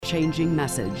life-changing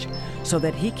message so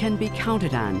that he can be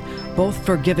counted on both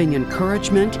for giving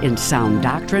encouragement in sound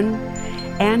doctrine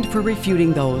and for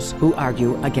refuting those who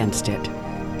argue against it.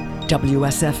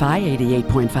 WSFI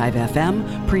 88.5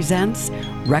 FM presents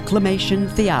Reclamation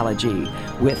Theology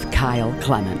with Kyle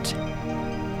Clement.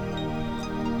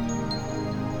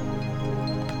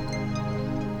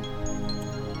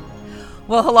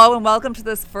 Well, hello and welcome to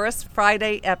this first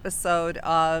Friday episode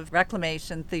of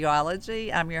Reclamation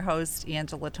Theology. I'm your host,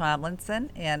 Angela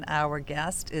Tomlinson, and our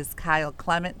guest is Kyle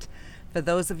Clement. For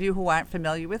those of you who aren't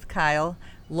familiar with Kyle,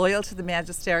 loyal to the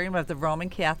magisterium of the Roman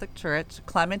Catholic Church,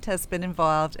 Clement has been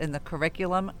involved in the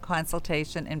curriculum,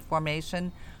 consultation, and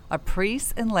formation of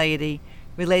priests and laity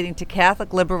relating to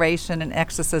Catholic liberation and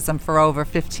exorcism for over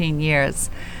 15 years.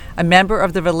 A member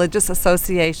of the religious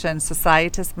association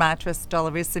Societas Matris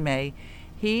Dolorissime,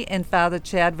 he and Father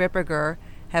Chad Ripperger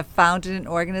have founded an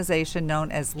organization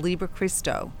known as Liber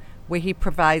Christo, where he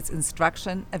provides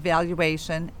instruction,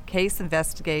 evaluation, case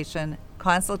investigation,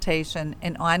 consultation,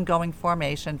 and ongoing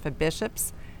formation for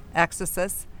bishops,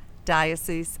 exorcists,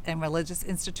 dioceses, and religious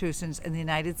institutions in the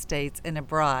United States and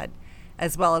abroad,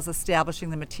 as well as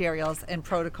establishing the materials and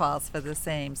protocols for the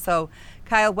same. So,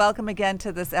 Kyle, welcome again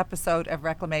to this episode of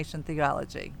Reclamation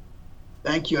Theology.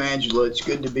 Thank you, Angela. It's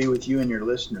good to be with you and your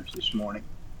listeners this morning.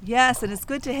 Yes, and it's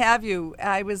good to have you.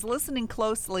 I was listening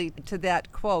closely to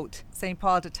that quote, St.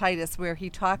 Paul to Titus, where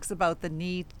he talks about the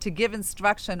need to give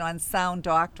instruction on sound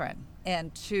doctrine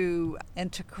and to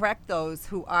correct those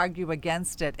who argue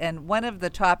against it. And one of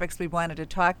the topics we wanted to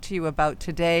talk to you about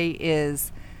today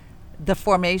is the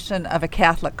formation of a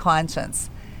Catholic conscience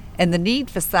and the need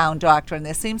for sound doctrine.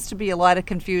 There seems to be a lot of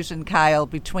confusion, Kyle,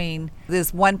 between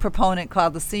there's one proponent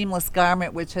called the Seamless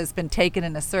Garment, which has been taken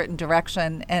in a certain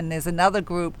direction, and there's another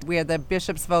group where the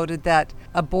bishops voted that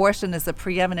abortion is a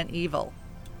preeminent evil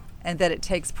and that it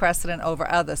takes precedent over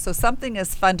others. So something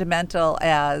as fundamental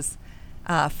as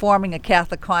forming a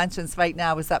Catholic conscience right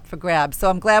now is up for grabs. So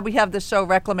I'm glad we have the show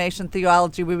Reclamation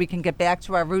Theology, where we can get back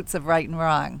to our roots of right and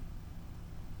wrong.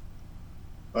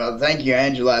 Well, thank you,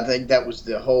 Angela. I think that was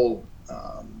the whole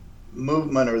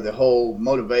movement, or the whole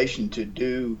motivation to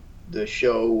do the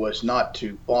show, was not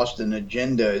to foster an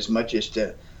agenda as much as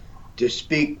to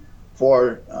speak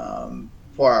for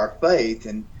our faith.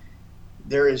 And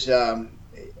there is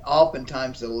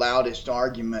oftentimes the loudest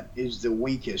argument is the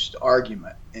weakest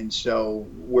argument, and so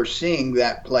we're seeing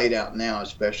that played out now,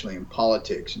 especially in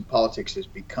politics. And politics has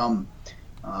become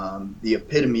the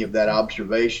epitome of that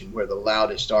observation, where the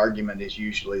loudest argument is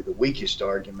usually the weakest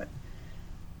argument.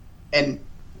 And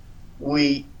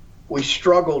we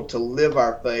struggle to live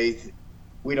our faith.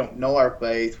 We don't know our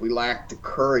faith. We lack the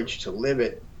courage to live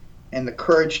it, and the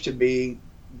courage to be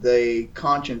the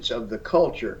conscience of the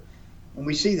culture. And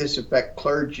we see this affect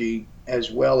clergy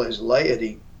as well as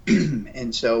laity.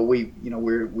 And so we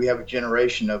have a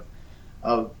generation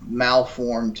of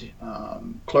malformed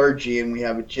clergy, and we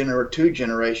have two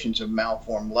generations of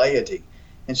malformed laity.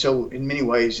 And so in many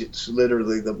ways, it's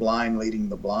literally the blind leading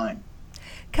the blind.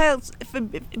 Kyle,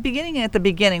 beginning at the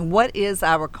beginning, what is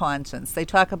our conscience? They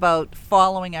talk about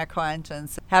following our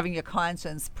conscience, having your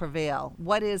conscience prevail.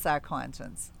 What is our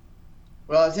conscience?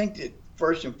 Well, I think that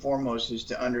first and foremost is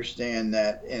to understand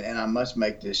that, and I must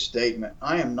make this statement,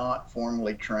 I am not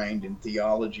formally trained in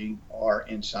theology or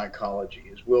in psychology.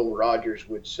 As Will Rogers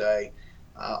would say,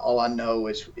 all I know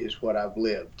is what I've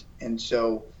lived. And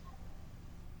so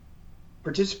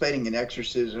participating in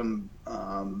exorcism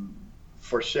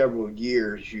for several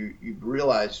years, you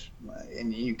realize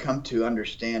and you come to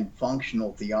understand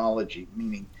functional theology,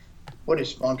 meaning what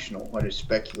is functional, what is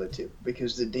speculative,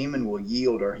 because the demon will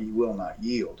yield or he will not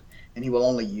yield, and he will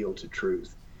only yield to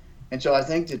truth. And so I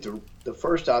think that the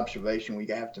first observation we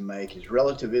have to make is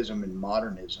relativism and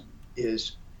modernism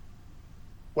is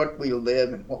what we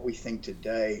live and what we think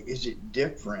today. Is it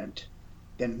different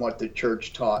than what the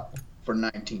church taught for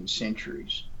 19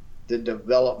 centuries? The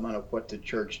development of what the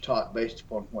church taught based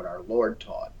upon what our Lord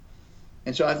taught.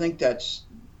 And so I think that's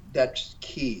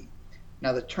key.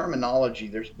 Now, the terminology,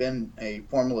 there's been a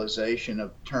formalization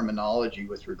of terminology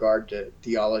with regard to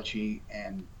theology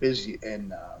and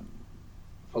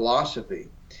philosophy.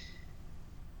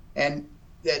 And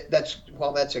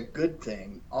while that's a good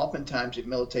thing, oftentimes it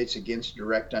militates against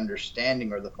direct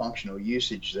understanding or the functional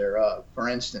usage thereof. For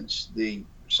instance, the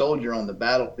soldier on the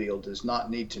battlefield does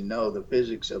not need to know the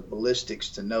physics of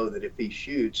ballistics to know that if he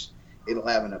shoots, it'll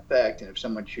have an effect, and if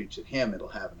someone shoots at him, it'll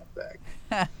have an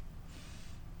effect.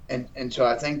 And so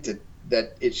I think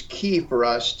that it's key for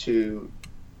us to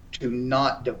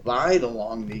not divide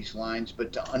along these lines,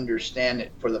 but to understand that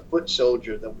for the foot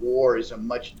soldier, the war is a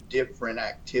much different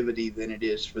activity than it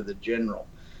is for the general.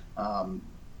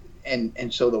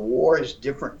 And so the war is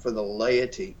different for the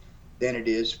laity than it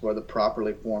is for the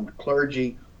properly formed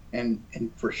clergy, and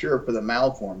for sure for the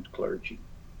malformed clergy.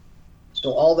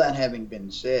 So all that having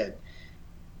been said,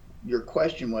 your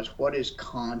question was, what is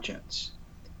conscience?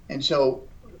 And so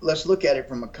let's look at it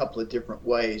from a couple of different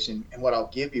ways. And what I'll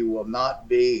give you will not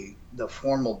be the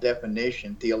formal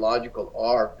definition, theological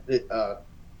or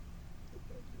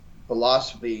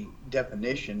philosophy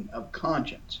definition of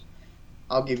conscience.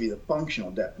 I'll give you the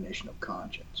functional definition of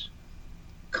conscience.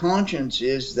 Conscience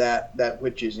is that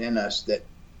which is in us that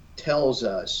tells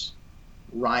us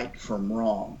right from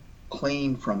wrong,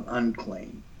 clean from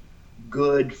unclean,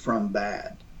 good from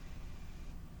bad.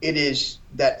 It is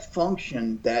that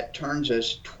function that turns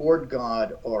us toward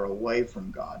God or away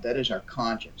from God. That is our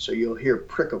conscience. So you'll hear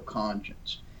prick of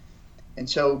conscience. And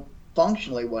so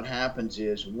functionally what happens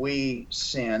is we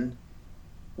sin.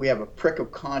 We have a prick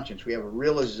of conscience. We have a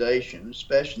realization,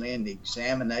 especially in the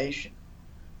examination,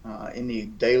 in the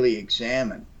daily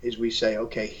examine, is we say,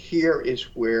 okay, here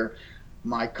is where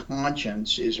my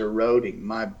conscience is eroding,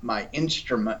 my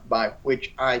instrument by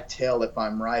which I tell if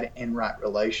I'm right in right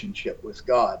relationship with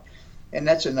God. And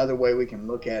that's another way we can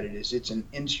look at it, is it's an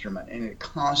instrument and it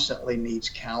constantly needs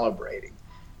calibrating.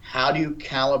 How do you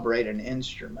calibrate an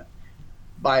instrument?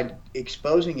 By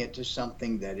exposing it to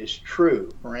something that is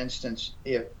true. For instance,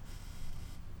 if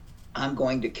I'm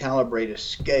going to calibrate a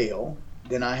scale,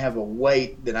 then I have a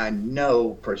weight that I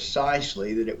know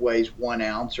precisely that it weighs 1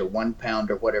 ounce or 1 pound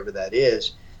or whatever that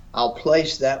is. I'll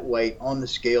place that weight on the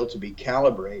scale to be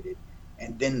calibrated,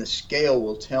 and then the scale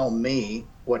will tell me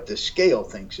what the scale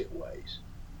thinks it weighs.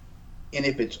 And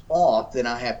if it's off, then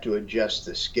I have to adjust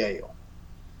the scale.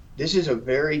 This is a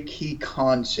very key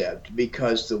concept,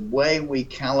 because the way we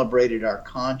calibrated our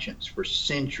conscience for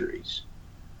centuries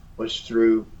was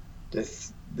through the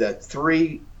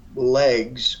three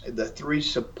legs, the three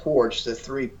supports, the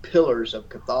three pillars of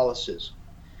Catholicism.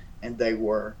 And they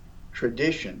were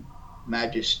tradition,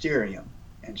 magisterium,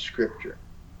 and scripture.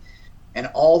 And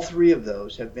all three of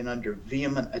those have been under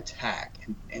vehement attack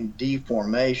and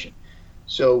deformation.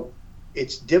 So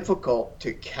it's difficult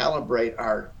to calibrate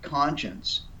our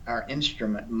conscience, our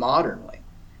instrument, modernly.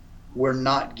 We're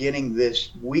not getting this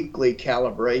weekly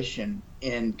calibration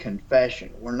in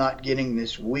confession. We're not getting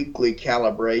this weekly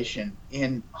calibration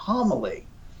in homily.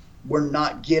 We're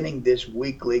not getting this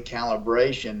weekly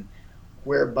calibration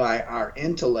whereby our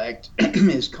intellect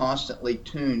is constantly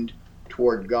tuned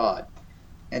toward God.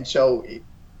 And so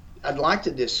I'd like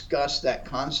to discuss that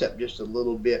concept just a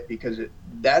little bit, because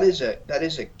that is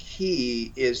a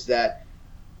key, is that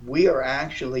we are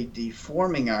actually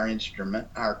deforming our instrument,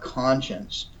 our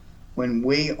conscience, when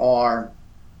we are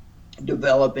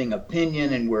developing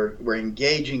opinion and we're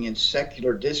engaging in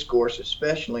secular discourse,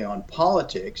 especially on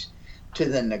politics, to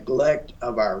the neglect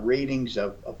of our readings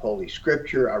of Holy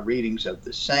Scripture, our readings of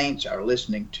the saints, our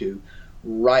listening to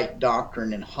right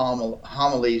doctrine and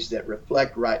homilies that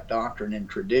reflect right doctrine and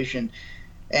tradition.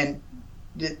 And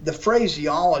the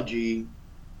phraseology,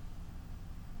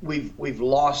 we've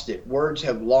lost it. Words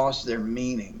have lost their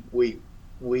meaning.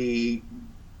 We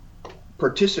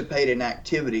participate in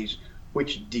activities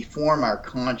which deform our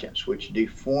conscience, which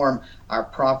deform our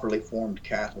properly formed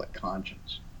Catholic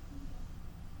conscience.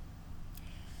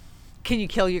 Can you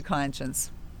kill your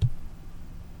conscience?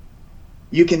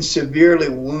 You can severely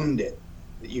wound it.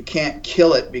 You can't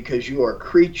kill it, because you are a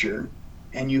creature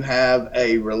and you have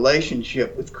a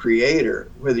relationship with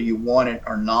Creator, whether you want it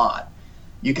or not.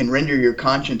 You can render your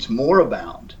conscience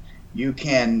moribund. You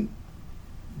can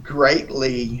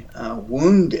greatly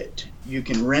wound it. You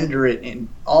can render it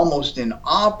almost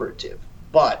inoperative,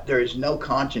 but there is no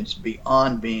conscience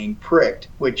beyond being pricked,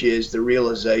 which is the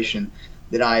realization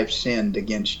that I have sinned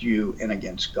against you and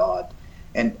against God.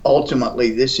 And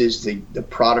ultimately, this is the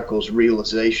prodigal's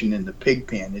realization in the pig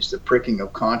pen, is the pricking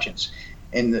of conscience.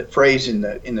 And the phrase in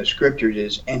the scriptures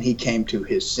is, and he came to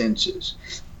his senses.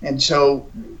 And so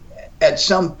at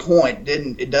some point,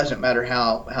 it doesn't matter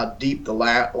how deep the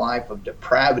life of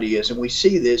depravity is, and we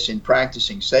see this in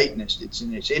practicing Satanists.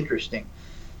 It's interesting.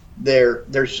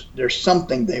 There's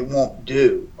something they won't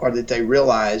do, or that they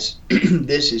realize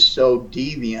this is so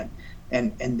deviant,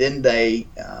 and then they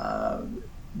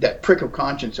that prick of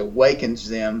conscience awakens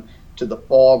them to the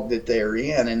fog that they're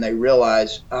in, and they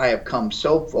realize, I have come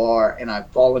so far and I've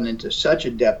fallen into such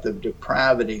a depth of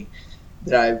depravity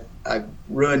that I've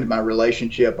ruined my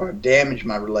relationship, or I've damaged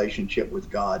my relationship with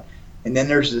God. And then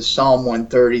there's the Psalm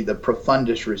 130, the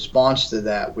profundus response to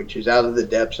that, which is, out of the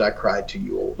depths I cried to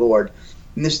you, O Lord.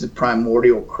 And this is the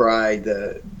primordial cry,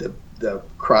 the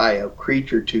cry of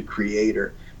creature to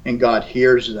Creator, and God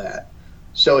hears that.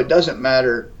 So it doesn't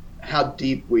matter how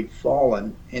deep we've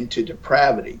fallen into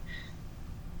depravity.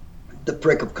 The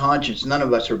prick of conscience, none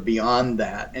of us are beyond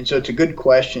that. And so it's a good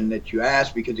question that you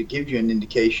ask, because it gives you an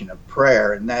indication of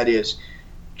prayer, and that is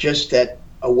just that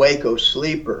awake, O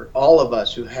sleeper, all of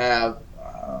us who have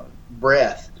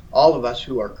breath, all of us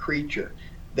who are creature,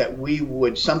 that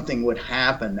something would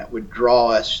happen that would draw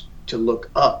us to look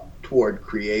up toward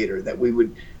Creator, that we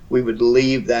would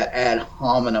leave that ad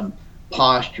hominem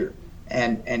posture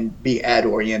and be ad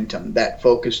orientem, that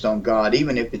focused on God,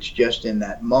 even if it's just in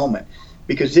that moment.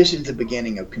 Because this is the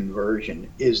beginning of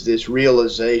conversion, is this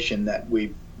realization that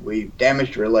we've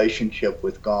damaged relationship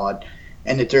with God,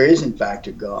 and that there is in fact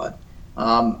a God.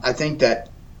 I think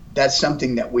that's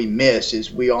something that we miss,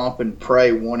 is we often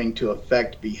pray wanting to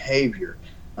affect behavior,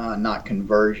 not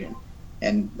conversion.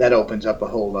 And that opens up a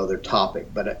whole other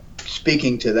topic. But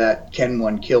speaking to that, can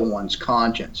one kill one's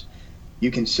conscience? You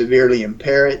can severely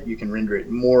impair it, you can render it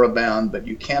moribund, but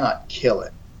you cannot kill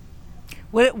it.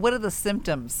 What are the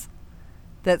symptoms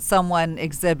that someone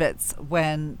exhibits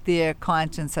when their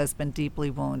conscience has been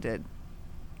deeply wounded?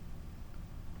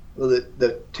 Well,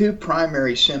 the two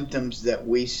primary symptoms that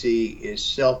we see is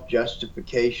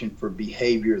self-justification for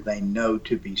behavior they know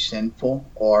to be sinful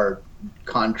or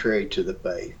contrary to the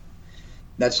faith.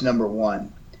 That's number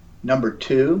one. Number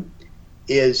two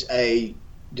is a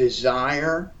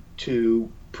desire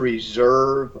to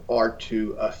preserve or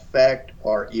to affect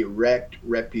or erect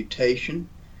reputation,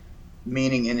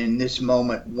 meaning in this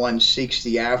moment one seeks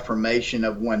the affirmation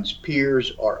of one's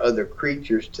peers or other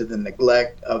creatures to the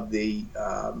neglect of the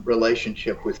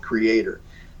relationship with Creator.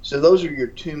 So those are your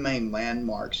two main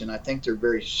landmarks, and I think they're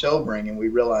very sobering, and we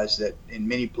realize that in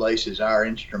many places our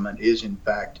instrument is in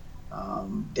fact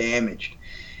damaged.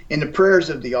 In the prayers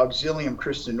of the Auxilium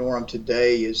Christianorum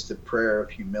today is the prayer of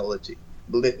humility,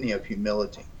 litany of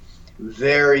humility.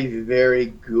 Very, very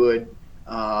good.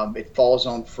 It falls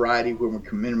on Friday, when we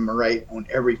commemorate on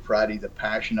every Friday the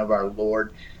Passion of our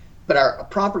Lord. But a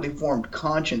properly formed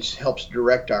conscience helps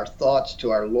direct our thoughts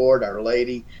to our Lord, Our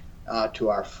Lady, to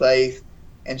our faith.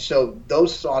 And so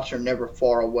those thoughts are never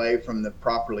far away from the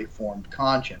properly formed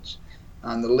conscience.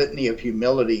 The litany of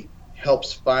humility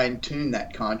helps fine-tune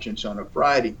that conscience on a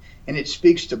Friday. And it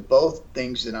speaks to both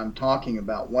things that I'm talking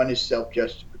about. One is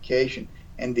self-justification,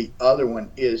 and the other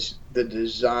one is the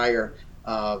desire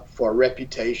for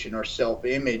reputation or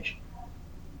self-image,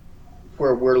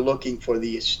 where we're looking for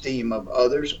the esteem of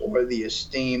others or the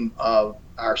esteem of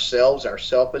ourselves, our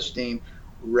self-esteem,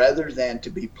 rather than to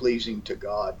be pleasing to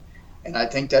God. And I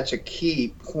think that's a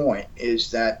key point, is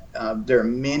that there are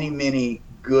many, many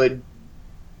good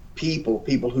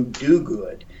people who do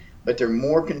good, but they're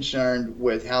more concerned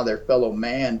with how their fellow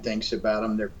man thinks about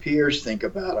them, their peers think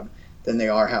about them, than they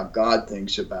are how God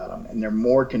thinks about them. And they're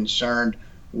more concerned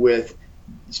with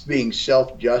being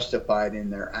self-justified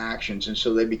in their actions, and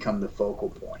so they become the focal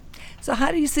point. So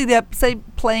how do you see that, say,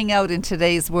 playing out in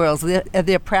today's world? Are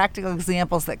there practical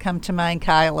examples that come to mind,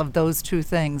 Kyle, of those two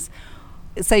things?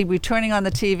 Say, we're turning on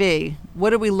the TV,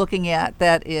 what are we looking at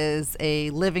that is a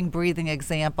living, breathing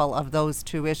example of those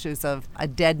two issues of a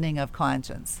deadening of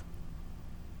conscience?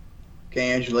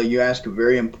 Okay, Angela, you ask a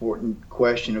very important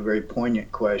question, a very poignant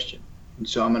question. And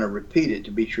so I'm going to repeat it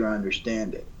to be sure I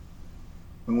understand it.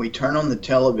 When we turn on the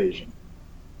television,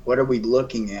 what are we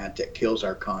looking at that kills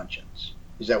our conscience?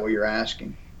 Is that what you're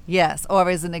asking? Yes, or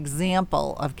as an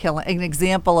example of killing, an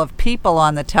example of people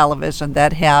on the television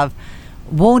that have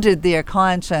wounded their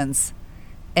conscience,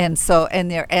 and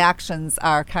their actions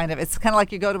are it's kind of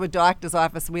like you go to a doctor's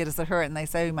office, where does it hurt? And they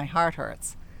say, my heart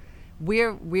hurts.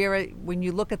 When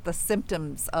you look at the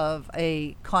symptoms of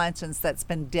a conscience that's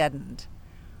been deadened,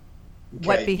 okay,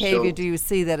 what behavior do you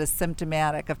see that is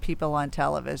symptomatic of people on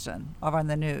television or on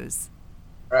the news?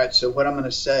 All right, so what I'm going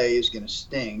to say is going to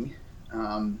sting.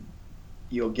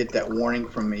 You'll get that warning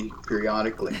from me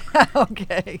periodically.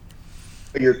 Okay.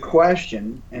 But your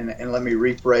question, and let me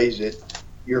rephrase it,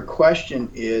 your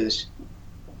question is,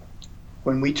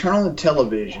 when we turn on the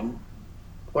television,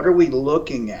 what are we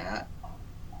looking at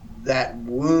that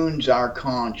wounds our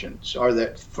conscience or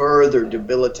that further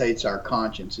debilitates our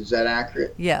conscience? Is that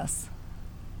accurate? Yes.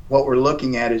 What we're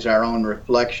looking at is our own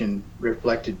reflection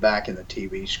reflected back in the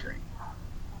TV screen.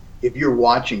 If you're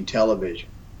watching television,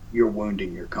 you're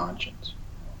wounding your conscience.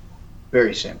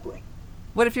 Very simply.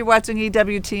 What if you're watching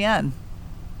EWTN?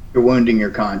 You're wounding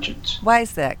your conscience. Why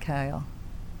is that, Kyle?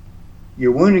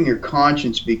 You're wounding your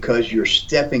conscience because you're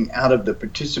stepping out of the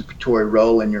participatory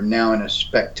role and you're now in a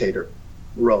spectator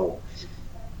role.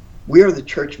 We are the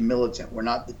church militant. We're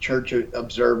not the church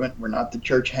observant. We're not the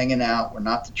church hanging out. We're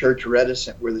not the church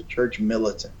reticent. We're the church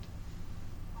militant.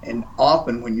 And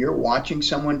often when you're watching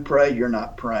someone pray, you're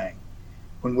not praying.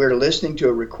 When we're listening to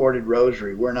a recorded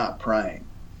rosary, we're not praying.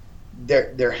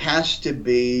 There has to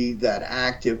be that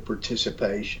active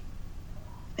participation.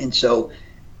 And so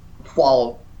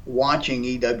while watching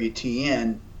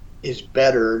EWTN is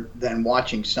better than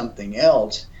watching something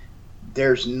else,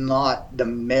 there's not the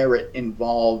merit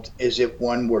involved as if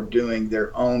one were doing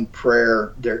their own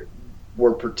prayer,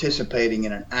 were participating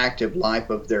in an active life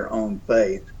of their own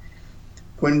faith.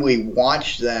 When we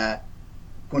watch that,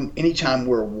 anytime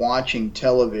we're watching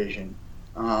television,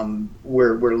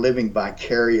 we're living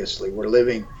vicariously. We're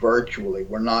living virtually.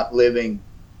 We're not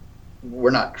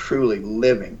truly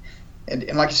living. And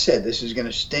like I said, this is going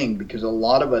to sting because a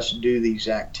lot of us do these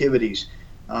activities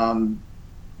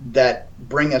that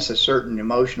bring us a certain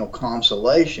emotional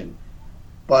consolation,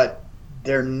 but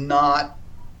they're not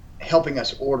helping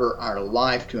us order our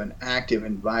life to an active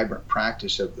and vibrant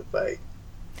practice of the faith.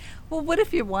 Well, what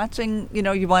if you're watching,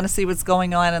 you want to see what's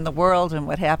going on in the world and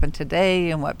what happened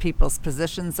today and what people's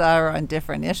positions are on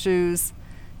different issues?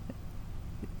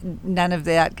 None of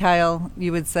that, Kyle,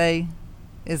 you would say,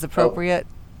 is appropriate?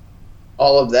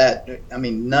 All of that,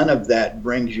 none of that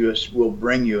will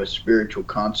bring you a spiritual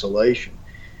consolation.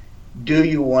 Do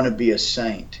you want to be a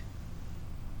saint?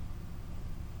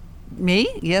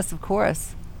 Me? Yes, of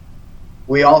course.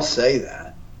 We all say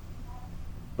that.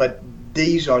 But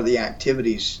these are the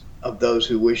activities of those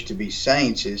who wish to be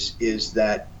saints, is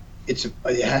that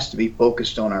it has to be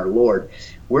focused on our Lord.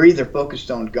 We're either focused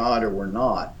on God or we're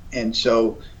not. And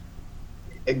so,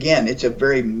 again, it's a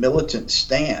very militant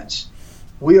stance.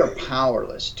 We are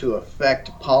powerless to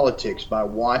affect politics by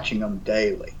watching them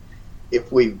daily.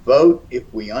 If we vote, if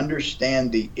we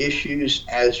understand the issues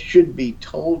as should be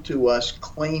told to us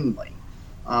cleanly,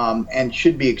 and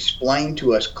should be explained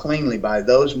to us cleanly by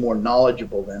those more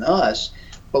knowledgeable than us,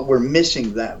 but we're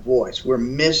missing that voice. We're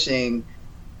missing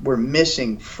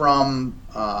from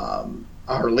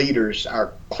our leaders,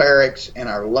 our clerics and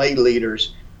our lay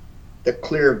leaders, the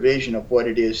clear vision of what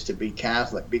it is to be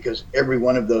Catholic, because every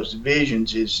one of those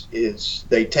visions is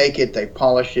they take it, they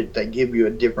polish it, they give you a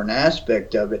different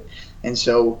aspect of it. And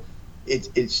so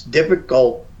it's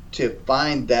difficult to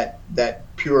find that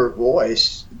pure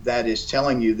voice that is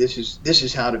telling you this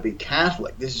is how to be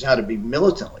Catholic. This is how to be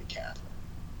militantly Catholic.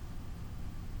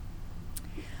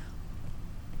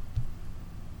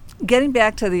 Getting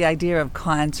back to the idea of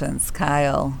conscience,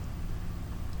 Kyle,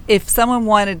 if someone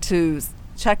wanted to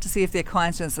check to see if their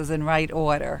conscience is in right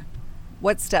order,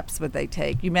 what steps would they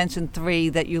take? You mentioned 3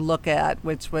 that you look at,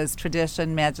 which was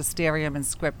tradition, magisterium, and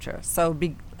scripture. So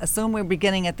assume we're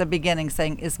beginning at the beginning,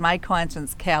 saying, is my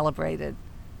conscience calibrated?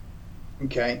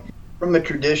 Okay. From a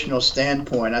traditional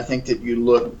standpoint, I think that you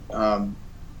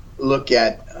look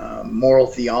at moral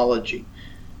theology.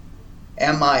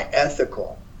 Am I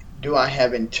ethical? Do I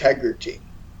have integrity?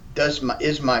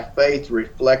 Is my faith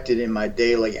reflected in my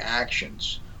daily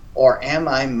actions? Or am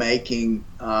I making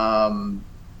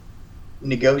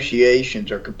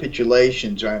negotiations or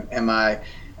capitulations, or am I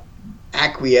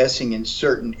acquiescing in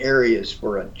certain areas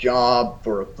for a job,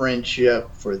 for a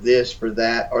friendship, for this, for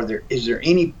that? Is there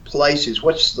any places,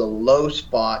 what's the low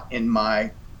spot in my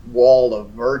wall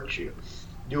of virtue?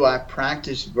 Do I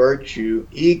practice virtue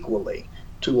equally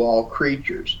to all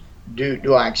creatures?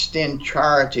 Do I extend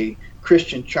charity,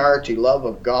 Christian charity, love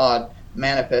of God,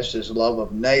 manifest as love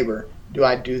of neighbor? Do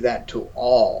I do that to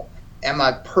all? Am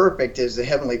I perfect as the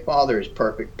Heavenly Father is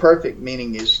perfect? Perfect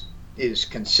meaning is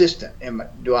consistent.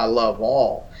 Do I love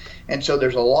all? And so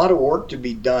there's a lot of work to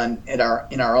be done in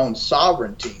our own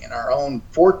sovereignty, in our own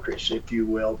fortress, if you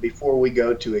will, before we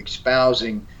go to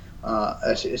espousing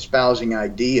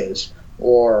ideas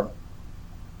or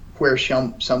where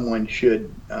someone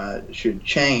should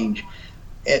change.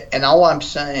 And all I'm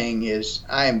saying is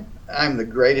I'm the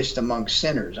greatest among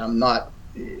sinners. I'm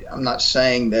not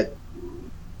saying that.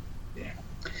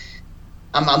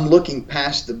 I'm looking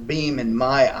past the beam in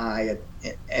my eye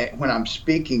when I'm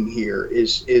speaking here.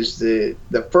 Is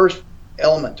the first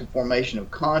element to formation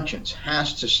of conscience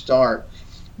has to start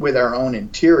with our own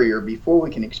interior before we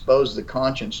can expose the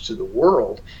conscience to the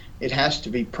world. It has to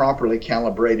be properly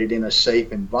calibrated in a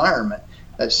safe environment.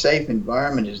 That safe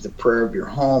environment is the prayer of your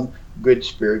home, good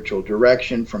spiritual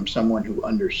direction from someone who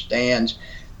understands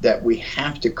that we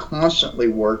have to constantly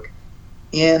work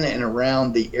in and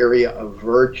around the area of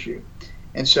virtue.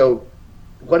 And so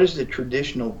what is the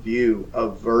traditional view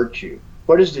of virtue?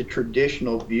 What is the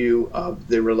traditional view of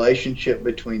the relationship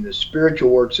between the spiritual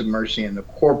works of mercy and the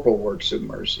corporal works of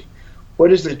mercy?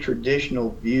 What is the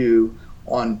traditional view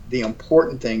on the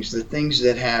important things, the things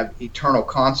that have eternal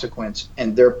consequence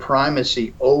and their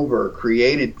primacy over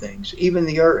created things, even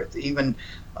the earth, even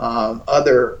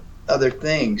other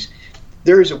things.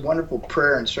 There is a wonderful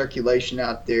prayer in circulation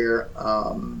out there.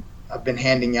 I've been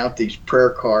handing out these prayer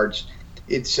cards.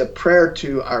 It's a prayer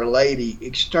to Our Lady,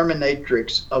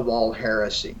 exterminatrix of all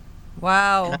heresy.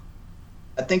 Wow.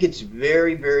 I think it's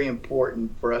very, very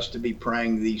important for us to be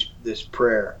praying this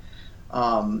prayer.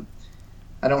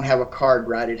 I don't have a card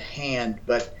right at hand,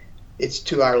 but it's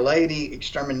to Our Lady,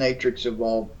 exterminatrix of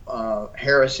all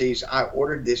heresies. I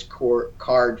ordered this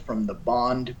card from the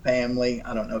Bond family.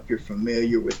 I don't know if you're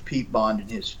familiar with Pete Bond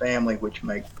and his family, which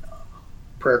make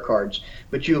prayer cards,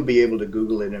 but you'll be able to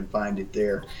Google it and find it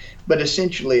there. But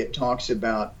essentially it talks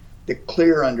about the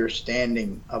clear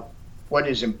understanding of what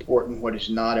is important, what is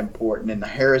not important, and the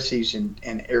heresies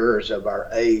and errors of our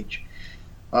age,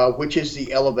 which is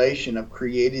the elevation of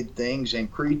created things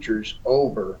and creatures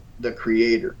over the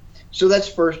Creator. So that's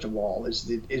first of all, what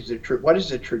is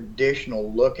the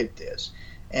traditional look at this?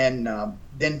 And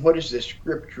then what is the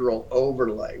scriptural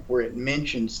overlay where it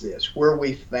mentions this, where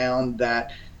we found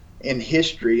that in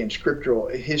history, in scriptural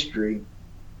history,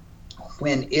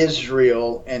 when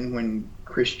Israel and when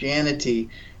Christianity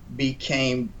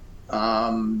became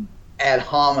ad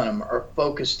hominem or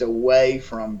focused away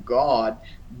from God,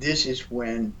 this is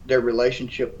when their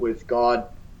relationship with God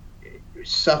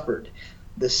suffered.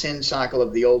 The sin cycle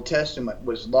of the Old Testament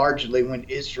was largely when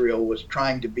Israel was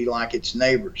trying to be like its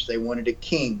neighbors. They wanted a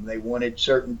king. They wanted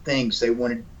certain things. They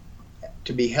wanted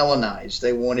to be Hellenized.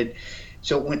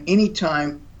 So when any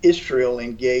time Israel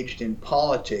engaged in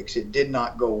politics, it did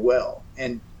not go well.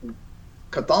 And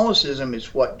Catholicism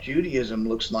is what Judaism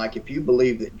looks like if you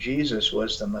believe that Jesus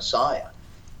was the Messiah.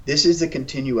 This is the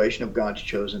continuation of God's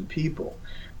chosen people.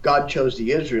 God chose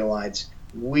the Israelites.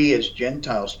 We as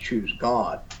Gentiles choose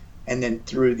God. And then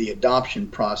through the adoption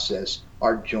process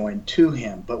are joined to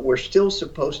him. But we're still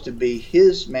supposed to be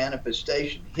his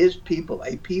manifestation, his people,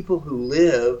 a people who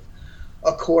live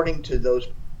according to those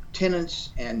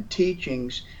tenets and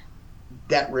teachings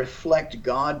that reflect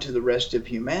God to the rest of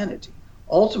humanity.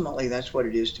 Ultimately, that's what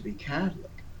it is to be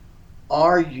Catholic.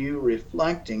 Are you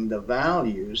reflecting the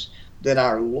values that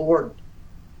our Lord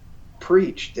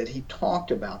preached, that he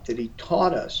talked about, that he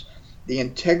taught us? The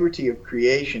integrity of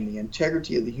creation, the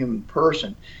integrity of the human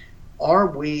person. Are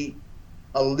we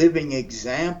a living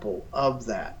example of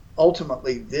that?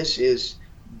 Ultimately, this is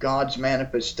God's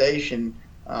manifestation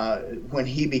when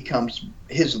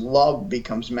his love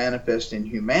becomes manifest in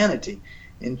humanity,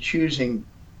 in choosing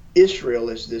Israel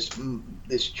as this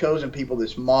chosen people,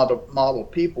 this model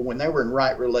people, when they were in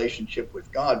right relationship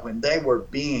with God, when they were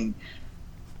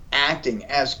acting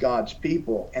as God's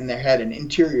people, and they had an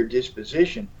interior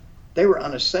disposition. They were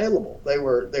unassailable. They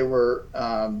were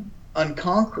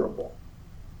unconquerable.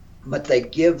 But they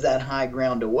give that high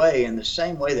ground away in the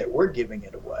same way that we're giving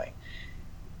it away.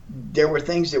 There were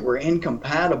things that were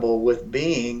incompatible with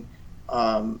being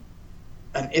an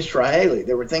Israeli.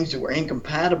 There were things that were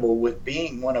incompatible with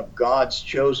being one of God's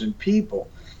chosen people.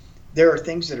 There are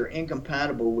things that are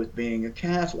incompatible with being a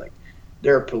Catholic.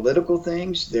 There are political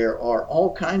things. There are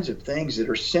all kinds of things that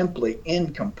are simply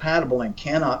incompatible and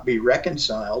cannot be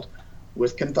reconciled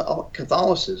with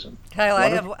Catholicism. Kyle,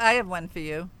 I have one for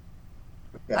you.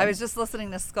 Okay. I was just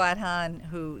listening to Scott Hahn,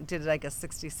 who did like a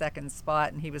 60-second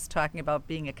spot, and he was talking about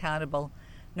being accountable.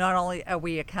 Not only are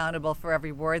we accountable for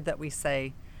every word that we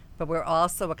say, but we're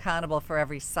also accountable for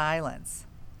every silence.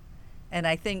 And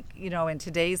I think, in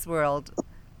today's world,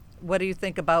 what do you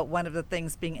think about one of the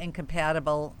things being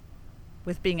incompatible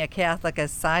with being a Catholic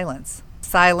as silence?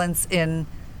 Silence in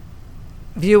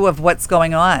view of what's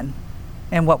going on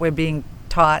and what we're being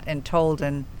taught and told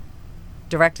and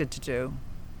directed to do.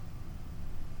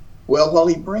 Well,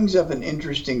 he brings up an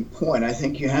interesting point. I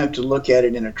think you have to look at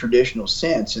it in a traditional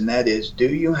sense, and that is, do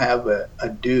you have a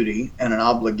duty and an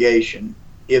obligation?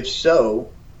 If so,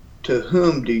 to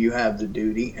whom do you have the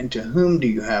duty, and to whom do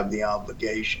you have the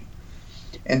obligation?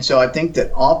 And so I think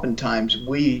that oftentimes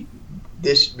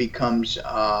this becomes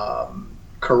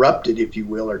corrupted, if you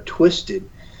will, or twisted,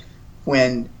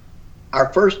 when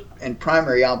our first and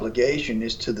primary obligation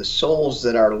is to the souls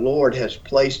that our Lord has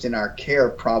placed in our care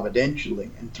providentially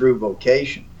and through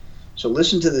vocation. So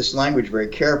listen to this language very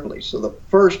carefully. So the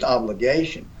first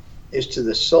obligation is to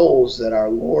the souls that our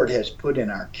Lord has put in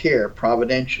our care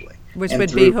providentially. Which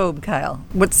would be whom, Kyle?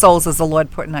 What souls has the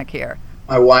Lord put in our care?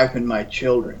 My wife and my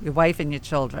children. Your wife and your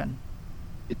children.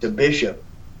 It's a bishop.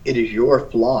 It is your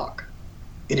flock.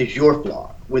 It is your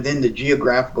flock within the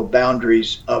geographical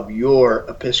boundaries of your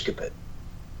episcopate.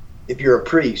 If you're a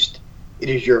priest, it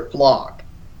is your flock.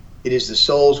 It is the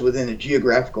souls within the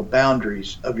geographical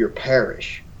boundaries of your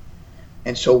parish.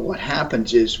 And so what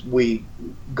happens is we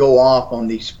go off on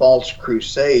these false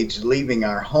crusades, leaving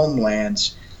our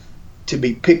homelands to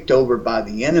be picked over by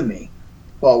the enemy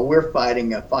while we're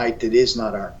fighting a fight that is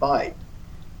not our fight.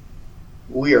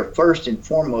 We are first and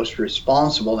foremost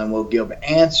responsible and will give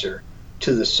answer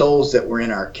to the souls that were in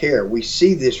our care. We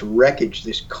see this wreckage,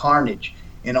 this carnage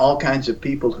in all kinds of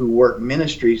people who work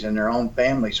ministries and their own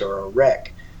families are a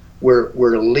wreck.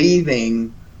 We're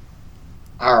leaving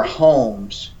our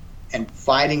homes and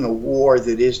fighting a war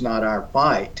that is not our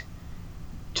fight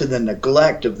to the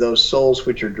neglect of those souls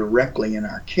which are directly in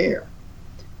our care.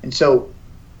 And so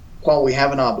while we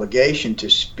have an obligation to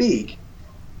speak,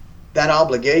 that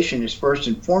obligation is first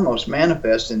and foremost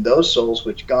manifest in those souls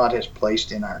which God has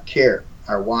placed in our care,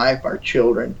 our wife, our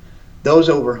children, those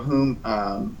over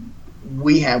whom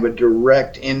we have a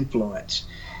direct influence.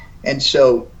 And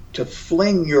so to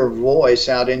fling your voice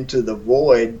out into the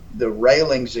void, the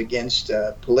railings against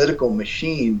a political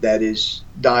machine that is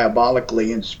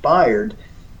diabolically inspired,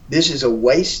 this is a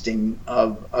wasting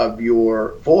of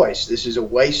your voice. This is a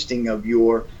wasting of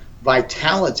your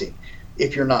vitality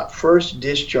if you're not first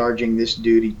discharging this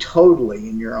duty totally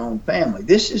in your own family.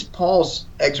 This is Paul's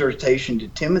exhortation to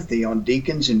Timothy on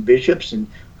deacons and bishops and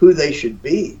who they should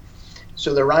be.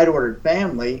 So the right ordered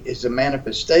family is a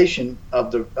manifestation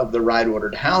of the right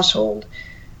ordered household.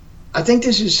 I think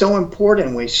this is so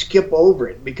important we skip over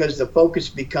it because the focus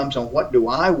becomes on what do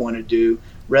I want to do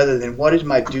rather than what is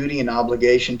my duty and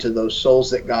obligation to those souls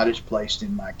that God has placed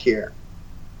in my care.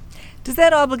 Does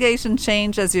that obligation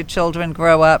change as your children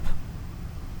grow up?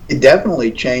 It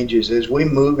definitely changes as we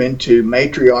move into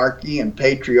matriarchy and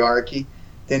patriarchy.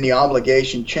 Then the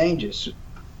obligation changes.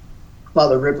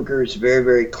 Father Ripperger is very,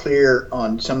 very clear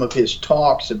on some of his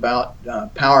talks about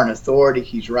power and authority.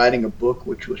 He's writing a book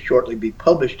which will shortly be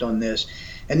published on this.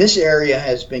 And this area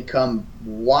has become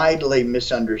widely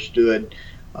misunderstood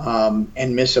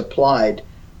and misapplied.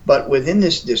 But within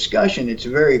this discussion, it's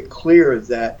very clear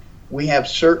that we have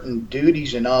certain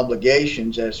duties and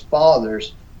obligations as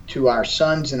fathers to our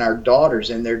sons and our daughters,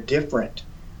 and they're different.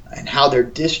 And how they're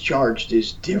discharged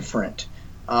is different.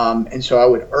 And so I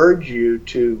would urge you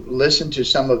to listen to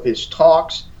some of his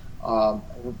talks,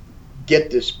 get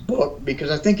this book,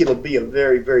 because I think it'll be a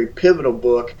very, very pivotal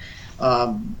book,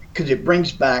 because it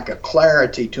brings back a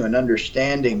clarity to an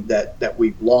understanding that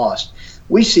we've lost.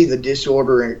 We see the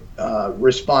disorder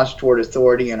response toward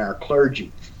authority in our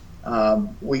clergy.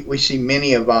 We see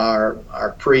many of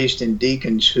our priests and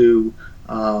deacons who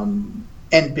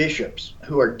and bishops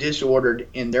who are disordered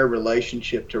in their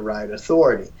relationship to right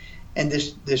authority. And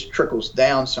this trickles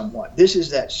down somewhat. This is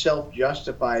that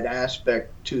self-justified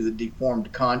aspect to the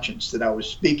deformed conscience that I was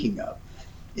speaking of.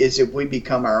 Is if we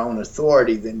become our own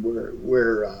authority, then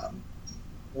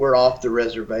we're off the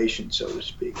reservation, so to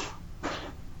speak.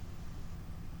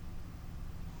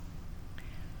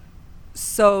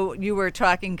 So you were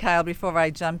talking, Kyle, before I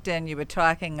jumped in, you were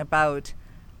talking about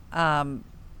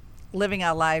living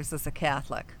our lives as a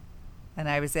Catholic. And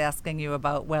I was asking you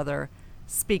about whether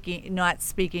not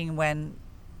speaking when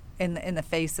in the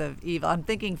face of evil. I'm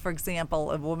thinking, for example,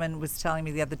 a woman was telling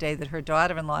me the other day that her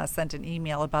daughter-in-law sent an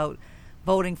email about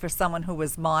voting for someone who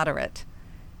was moderate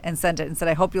and sent it and said,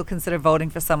 I hope you'll consider voting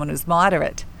for someone who's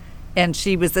moderate. And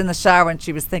she was in the shower and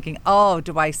she was thinking, oh,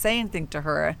 do I say anything to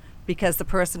her? Because the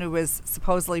person who was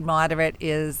supposedly moderate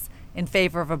is in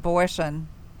favor of abortion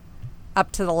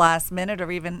up to the last minute or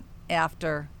even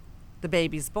after the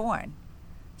baby's born.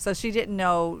 So she didn't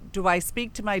know, do I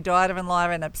speak to my daughter-in-law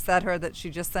and upset her that she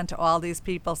just sent to all these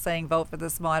people saying vote for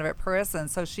this moderate person?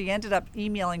 So she ended up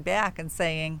emailing back and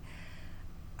saying,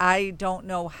 I don't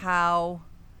know how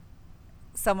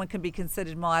someone can be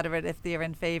considered moderate if they're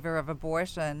in favor of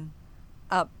abortion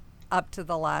up to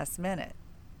the last minute.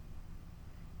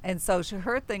 And so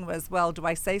her thing was, well, do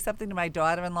I say something to my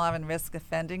daughter-in-law and risk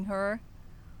offending her?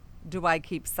 Do I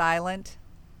keep silent?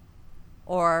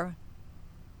 Or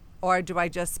do I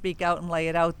just speak out and lay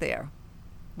it out there?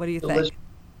 What do you think?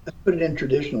 Let's put it in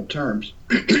traditional terms.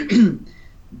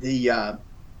 The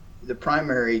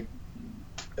primary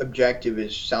objective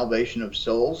is salvation of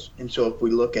souls. And so if we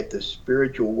look at the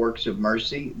spiritual works of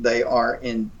mercy,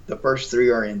 the first three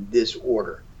are in this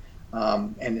order.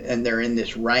 And they're in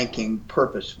this ranking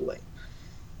purposefully.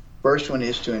 First one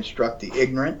is to instruct the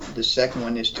ignorant. The second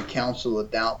one is to counsel the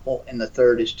doubtful. And the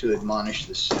third is to admonish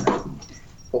the sinner.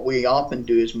 What we often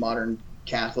do as modern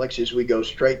Catholics is we go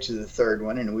straight to the third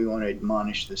one and we want to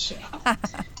admonish the sinner.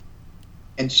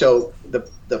 And so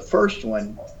the first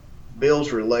one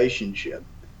builds relationship.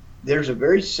 There's a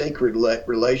very sacred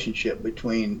relationship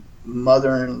between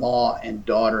mother-in-law and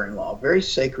daughter-in-law, very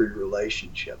sacred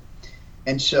relationship.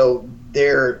 And so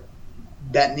there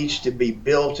that needs to be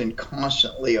built and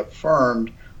constantly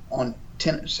affirmed on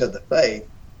tenets of the faith.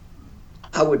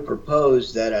 I would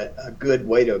propose that a good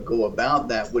way to go about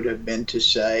that would have been to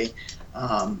say,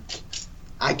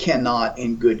 I cannot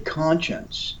in good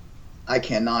conscience, I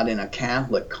cannot in a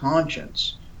Catholic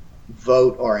conscience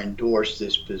vote or endorse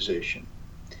this position.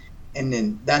 And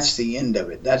then that's the end of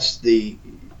it.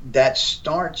 That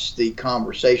starts the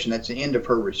conversation. That's the end of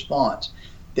her response.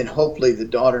 Then hopefully the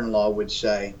daughter-in-law would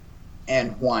say,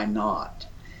 and why not?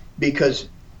 Because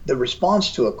the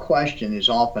response to a question is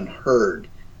often heard.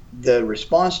 The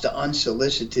response to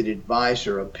unsolicited advice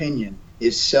or opinion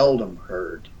is seldom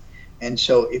heard. And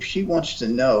so if she wants to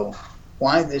know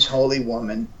why this holy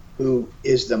woman, who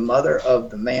is the mother of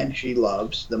the man she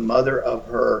loves, the mother of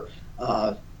her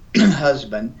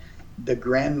husband, the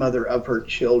grandmother of her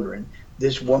children,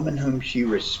 this woman whom she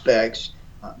respects,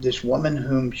 this woman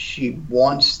whom she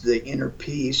wants the inner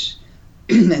peace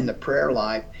and the prayer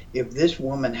life, if this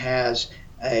woman has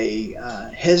a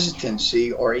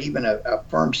hesitancy or even a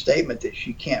firm statement that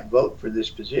she can't vote for this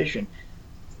position,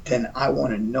 then I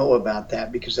want to know about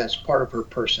that, because that's part of her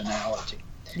personality.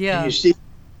 Yeah. Do you see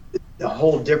the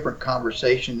whole different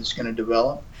conversation that's going to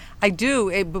develop? I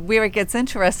do. But where it gets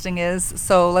interesting is,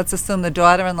 so let's assume the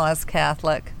daughter-in-law is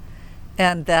Catholic,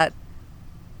 and that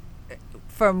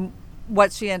from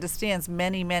what she understands,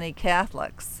 many, many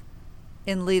Catholics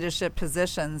in leadership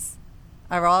positions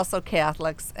are also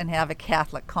Catholics and have a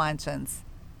Catholic conscience,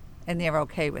 and they're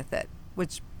okay with it,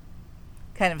 which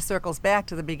kind of circles back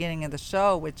to the beginning of the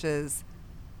show, which is,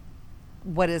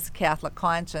 what is Catholic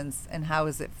conscience and how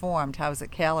is it formed? How is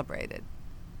it calibrated?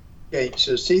 Okay,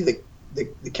 so see, the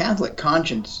Catholic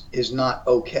conscience is not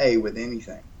okay with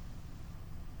anything.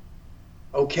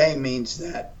 Okay means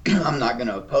that I'm not going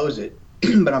to oppose it,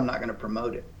 but I'm not going to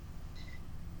promote it.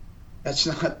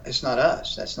 It's not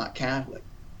us. That's not Catholic.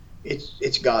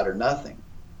 It's God or nothing.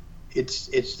 It's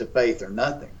the faith or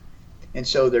nothing. And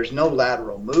so there's no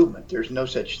lateral movement. There's no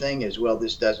such thing as, well,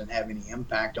 this doesn't have any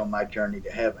impact on my journey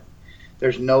to heaven.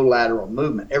 There's no lateral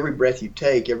movement. Every breath you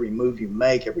take, every move you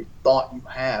make, every thought you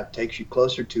have takes you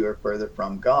closer to or further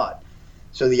from God.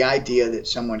 So the idea that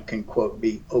someone can, quote,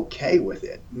 be okay with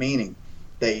it, meaning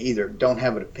they either don't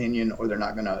have an opinion or they're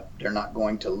not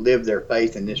going to live their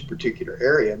faith in this particular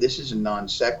area, this is a non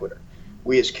sequitur.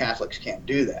 We as Catholics can't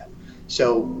do that.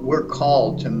 So we're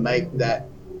called to make that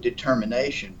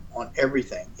determination on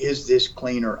everything. Is this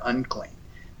clean or unclean?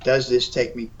 Does this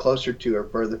take me closer to or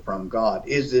further from God?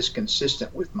 Is this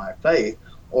consistent with my faith,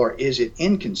 or is it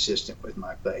inconsistent with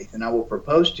my faith? And I will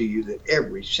propose to you that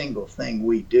every single thing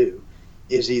we do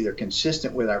is either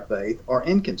consistent with our faith or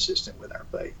inconsistent with our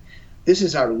faith. This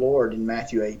is our Lord in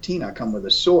Matthew 18. I come with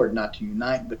a sword, not to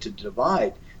unite, but to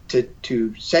divide,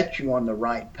 to set you on the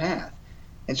right path.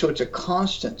 And so it's a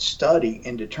constant study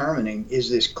in determining, is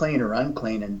this clean or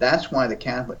unclean? And that's why the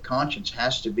Catholic conscience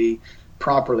has to be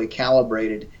properly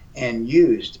calibrated and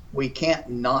used. We can't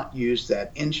not use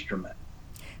that instrument.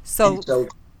 So go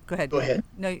ahead. Go ahead.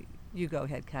 No, you go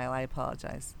ahead, Kyle. I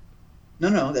apologize.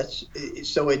 No, that's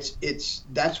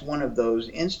one of those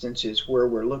instances where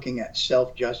we're looking at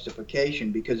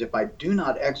self-justification, because if I do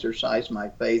not exercise my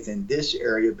faith in this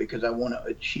area because I want to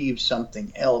achieve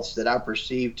something else that I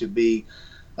perceive to be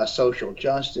a social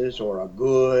justice or a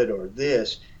good or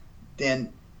this,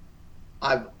 then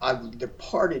I've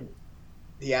departed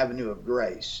the avenue of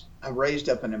grace. I've raised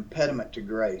up an impediment to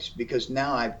grace, because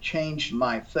now I've changed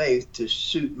my faith to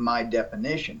suit my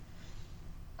definition.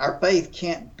 Our faith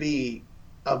can't be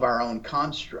of our own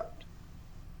construct.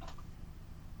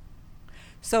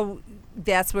 So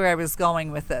that's where I was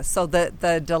going with this. So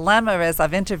the dilemma, as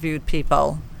I've interviewed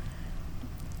people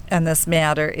in this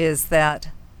matter, is that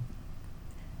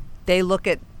they're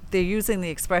using the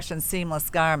expression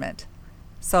seamless garment.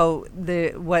 So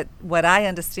what I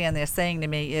understand they're saying to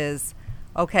me is,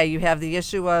 okay, you have the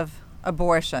issue of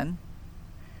abortion,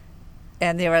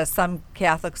 and there are some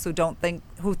Catholics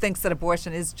who thinks that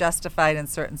abortion is justified in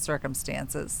certain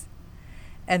circumstances.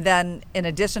 And then in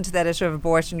addition to that issue of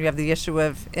abortion, you have the issue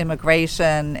of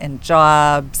immigration and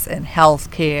jobs and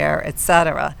health care,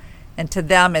 etc. And to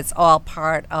them, it's all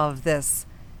part of this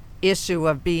issue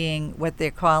of being what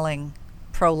they're calling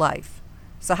pro-life.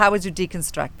 So how would you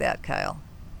deconstruct that, Kyle?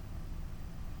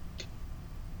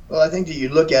 Well, I think that you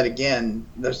look at, again,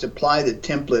 let's apply the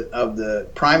template of the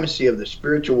primacy of the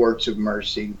spiritual works of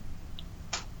mercy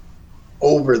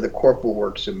over the corporal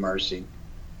works of mercy.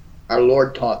 Our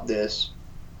Lord taught this.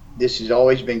 This has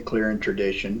always been clear in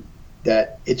tradition,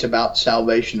 that it's about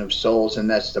salvation of souls, and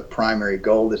that's the primary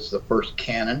goal. That's the first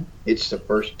canon. It's the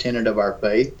first tenet of our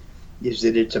faith, is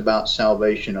that it's about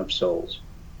salvation of souls.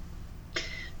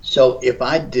 So if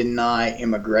I deny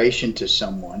immigration to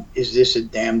someone, is this a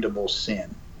damnable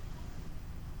sin?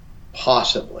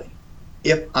 Possibly.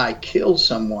 If I kill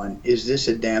someone, is this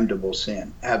a damnable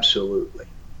sin? Absolutely.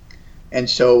 And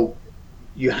so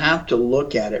you have to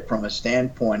look at it from a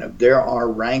standpoint of there are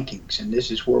rankings, and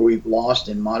this is where we've lost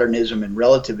in modernism and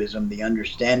relativism the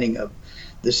understanding of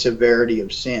the severity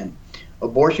of sin.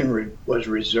 Abortion was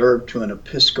reserved to an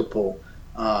Episcopal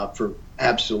for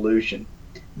absolution,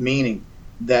 meaning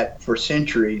that for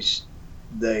centuries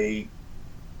the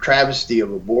travesty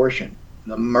of abortion,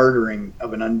 the murdering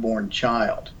of an unborn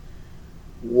child,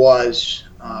 was,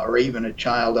 or even a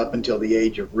child up until the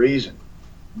age of reason,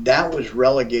 that was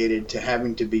relegated to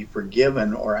having to be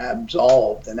forgiven or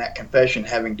absolved, and that confession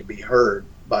having to be heard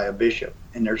by a bishop.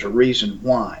 And there's a reason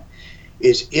why.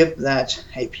 Is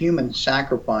if human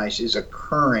sacrifice is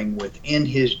occurring within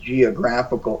his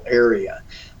geographical area,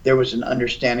 there was an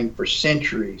understanding for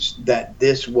centuries that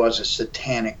this was a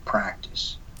satanic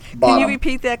practice. Can you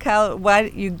repeat that, Kyle?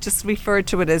 Why you just referred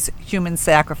to it as human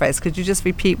sacrifice? Could you just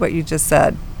repeat what you just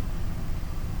said?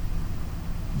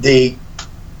 The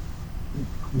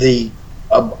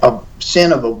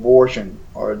sin of abortion,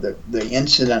 or the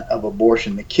incident of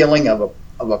abortion, the killing of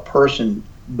a person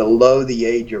below the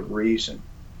age of reason,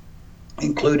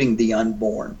 including the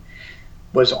unborn,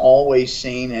 was always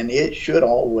seen, and it should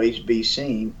always be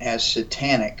seen, as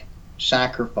satanic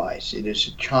sacrifice. It is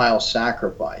a child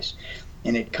sacrifice,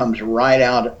 and it comes right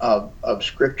out of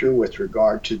Scripture with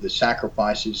regard to the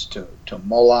sacrifices to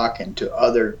Moloch and to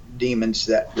other demons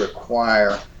that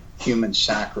require human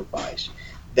sacrifice.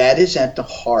 That is at the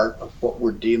heart of what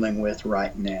we're dealing with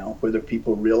right now, whether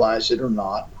people realize it or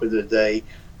not, whether they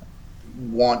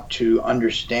want to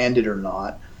understand it or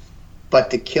not. But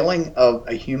the killing of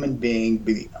a human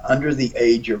being under the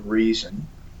age of reason,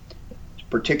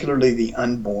 particularly the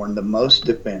unborn, the most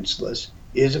defenseless,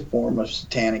 is a form of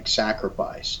satanic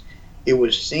sacrifice. It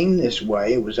was seen this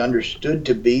way, it was understood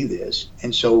to be this,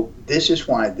 and so this is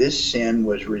why this sin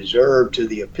was reserved to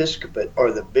the episcopate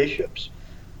or the bishops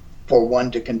for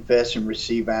one to confess and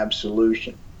receive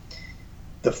absolution.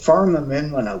 The firm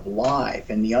amendment of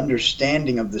life and the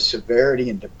understanding of the severity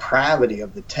and depravity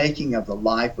of the taking of the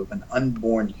life of an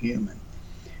unborn human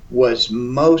was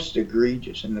most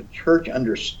egregious, and the church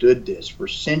understood this for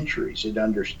centuries. It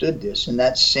understood this, and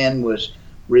that sin was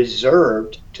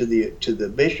reserved to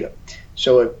the bishop.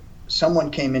 So if someone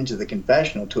came into the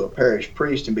confessional to a parish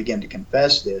priest and began to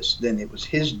confess this, then it was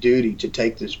his duty to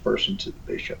take this person to the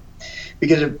bishop.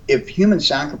 Because if human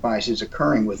sacrifice is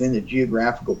occurring within the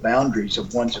geographical boundaries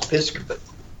of one's episcopate,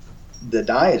 the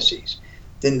diocese,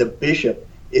 then the bishop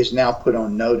is now put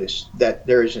on notice that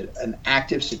there is an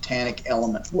active satanic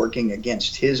element working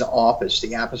against his office,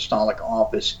 the apostolic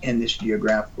office, in this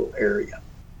geographical area.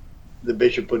 The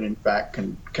bishop would in fact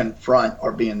confront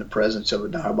or be in the presence of a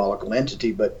diabolical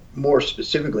entity, but more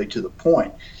specifically to the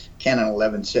point, Canon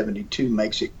 1172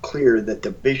 makes it clear that the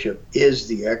bishop is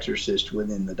the exorcist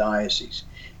within the diocese,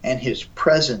 and his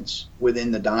presence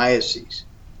within the diocese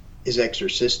is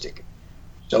exorcistic.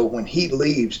 So when he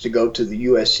leaves to go to the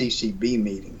USCCB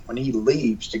meeting, when he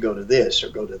leaves to go to this or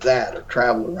go to that or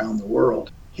travel around the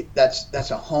world, that's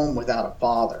a home without a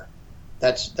father.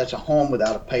 That's a home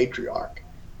without a patriarch.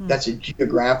 That's a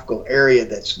geographical area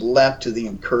that's left to the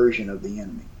incursion of the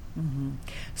enemy. Mm-hmm.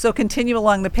 So continue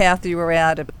along the path you were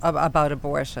at about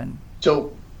abortion.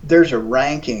 So there's a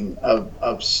ranking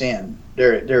of sin.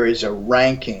 There is a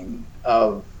ranking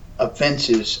of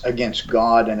offenses against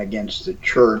God and against the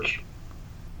church.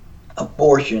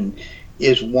 Abortion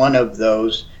is one of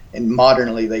those, and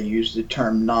modernly they use the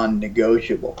term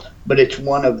non-negotiable, but it's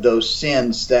one of those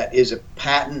sins that is a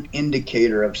patent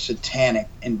indicator of satanic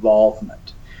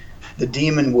involvement. The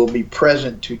demon will be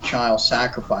present to child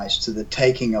sacrifice, to the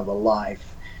taking of a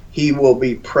life. He will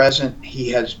be present. He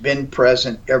has been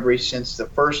present ever since the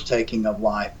first taking of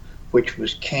life, which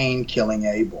was Cain killing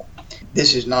Abel.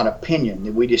 This is not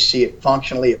opinion. We just see it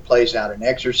functionally. It plays out in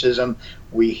exorcism.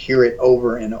 We hear it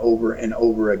over and over and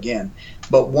over again.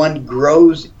 But one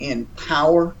grows in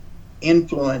power,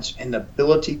 influence, and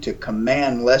ability to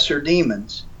command lesser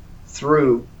demons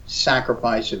through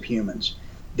sacrifice of humans.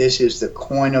 This is the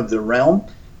coin of the realm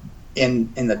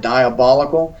in the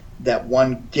diabolical, that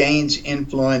one gains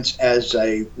influence as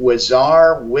a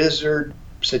wizard,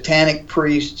 satanic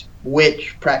priest,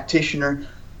 witch, practitioner,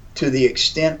 to the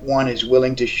extent one is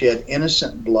willing to shed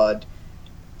innocent blood,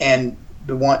 and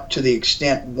to the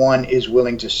extent one is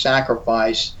willing to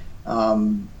sacrifice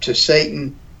to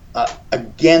Satan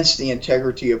against the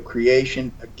integrity of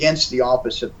creation, against the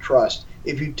office of trust.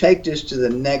 If you take this to the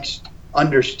next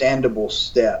understandable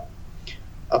step,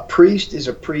 A priest is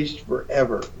a priest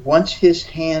forever. Once his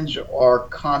hands are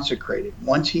consecrated,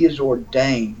 once he is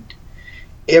ordained,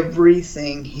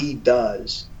 everything he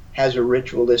does has a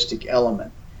ritualistic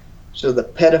element. So the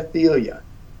pedophilia,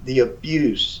 the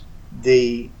abuse,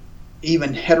 the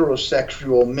even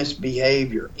heterosexual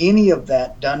misbehavior, any of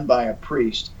that done by a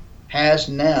priest has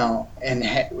now, and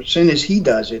as soon as he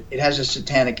does it, it has a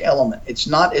satanic element. It's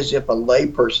not as if a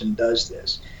layperson does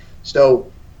this. So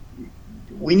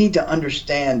we need to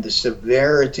understand the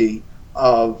severity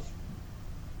of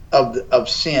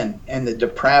sin and the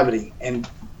depravity, and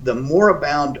the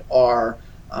moribund our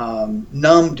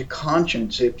numbed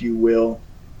conscience, if you will,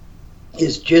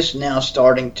 is just now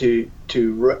starting to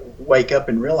wake up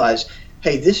and realize,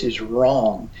 hey, this is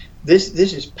wrong. This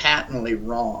is patently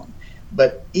wrong.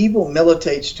 But evil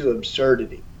militates to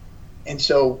absurdity. And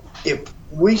so if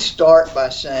we start by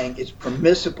saying it's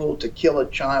permissible to kill a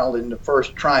child in the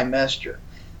first trimester,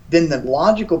 then the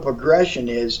logical progression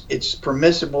is it's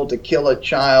permissible to kill a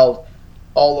child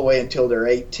all the way until they're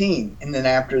 18. And then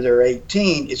after they're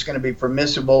 18, it's going to be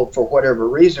permissible for whatever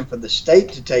reason for the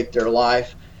state to take their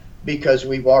life because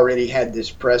we've already had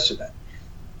this precedent.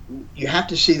 You have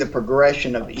to see the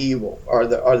progression of evil or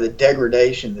the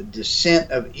degradation, the descent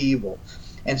of evil.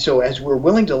 And so as we're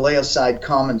willing to lay aside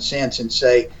common sense and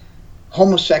say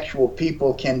homosexual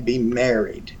people can be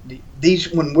married,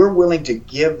 when we're willing to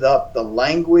give up the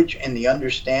language and the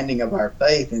understanding of our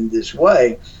faith in this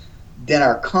way, then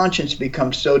our conscience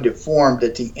becomes so deformed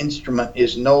that the instrument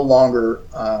is no longer,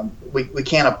 we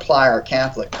can't apply our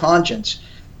Catholic conscience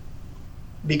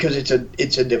because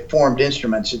it's a deformed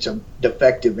instrument, it's a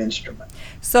defective instrument.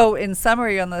 So in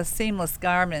summary, on the seamless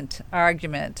garment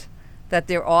argument, that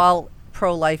they're all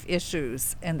pro-life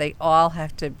issues and they all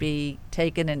have to be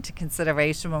taken into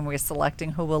consideration when we're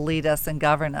selecting who will lead us and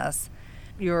govern us.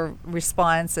 Your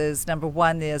response is, number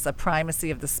one, there's a primacy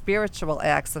of the spiritual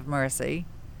acts of mercy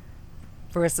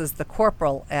versus the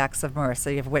corporal acts of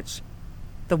mercy, of which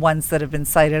the ones that have been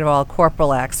cited are all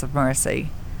corporal acts of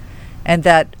mercy. And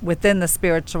that within the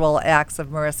spiritual acts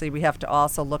of mercy, we have to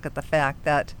also look at the fact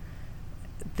that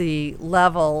the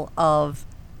level of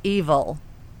evil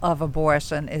of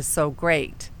abortion is so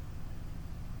great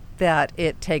that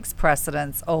it takes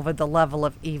precedence over the level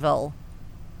of evil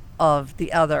of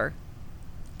the other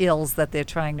ills that they're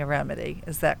trying to remedy.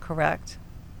 Is that correct?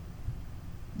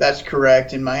 That's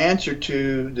correct. And my answer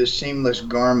to the seamless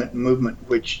garment movement,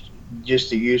 which just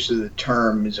the use of the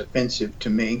term is offensive to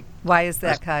me. Why is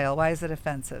that, Kyle? Why is it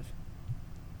offensive?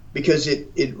 Because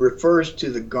it refers to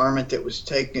the garment that was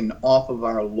taken off of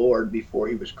our Lord before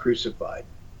he was crucified.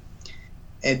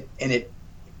 And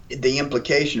the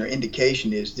implication or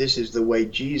indication is this is the way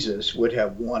Jesus would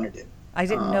have wanted it. I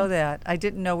didn't know that. I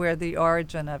didn't know where the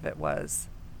origin of it was.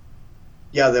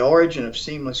 Yeah, the origin of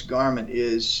seamless garment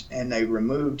is, and they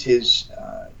removed his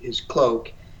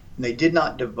cloak, and they did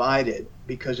not divide it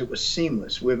because it was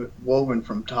seamless, woven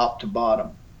from top to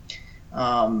bottom.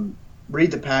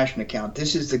 Read the Passion account.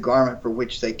 This is the garment for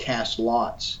which they cast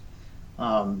lots,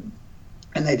 and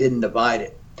they didn't divide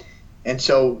it. And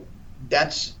so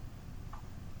the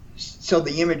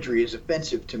imagery is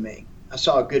offensive to me. I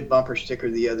saw a good bumper sticker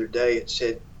the other day. It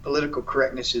said, "Political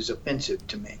correctness is offensive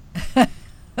to me."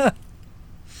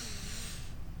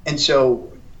 And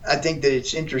so I think that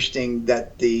it's interesting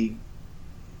that the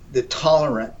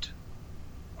tolerant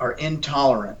are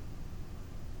intolerant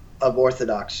of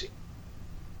orthodoxy.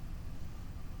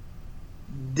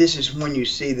 This is when you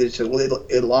see that it's a little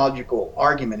illogical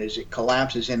argument as it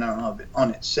collapses in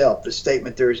on itself. The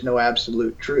statement, there is no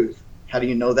absolute truth. How do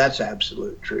you know that's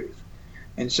absolute truth?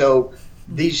 And so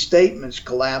these statements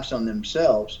collapse on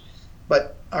themselves.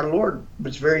 But our Lord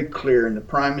was very clear in the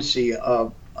primacy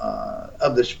of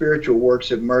the spiritual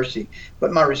works of mercy.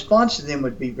 But my response to them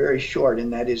would be very short,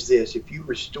 and that is this: if you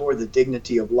restore the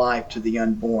dignity of life to the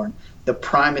unborn, the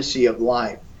primacy of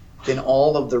life, then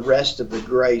all of the rest of the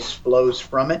grace flows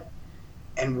from it.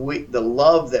 And the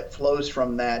love that flows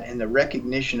from that and the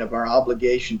recognition of our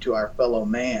obligation to our fellow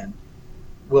man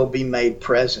will be made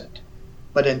present.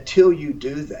 But until you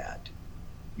do that,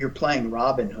 you're playing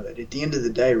Robin Hood. At the end of the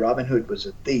day, Robin Hood was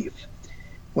a thief.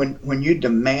 When you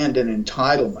demand an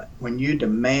entitlement, when you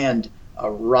demand a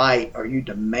right or you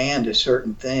demand a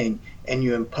certain thing and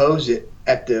you impose it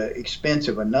at the expense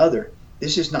of another,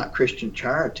 this is not Christian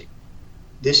charity.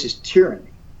 This is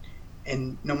tyranny.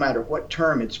 And no matter what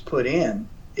term it's put in,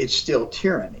 it's still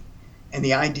tyranny. And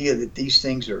the idea that these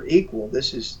things are equal,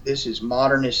 this is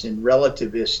modernist and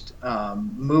relativist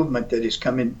movement that has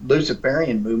come in,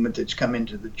 Luciferian movement that's come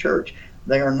into the church.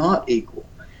 They are not equal.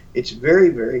 It's very,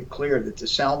 very clear that the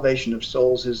salvation of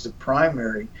souls is the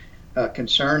primary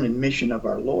concern and mission of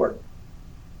our Lord.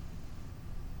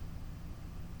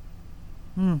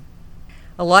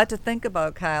 A lot to think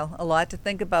about, Kyle. A lot to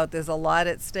think about. There's a lot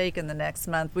at stake in the next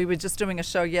month. We were just doing a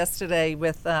show yesterday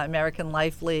with American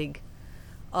Life League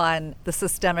on the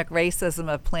systemic racism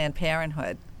of Planned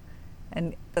Parenthood,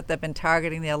 and that they've been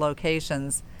targeting their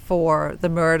locations for the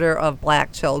murder of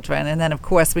black children. And then, of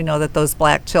course, we know that those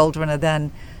black children are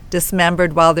then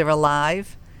dismembered while they're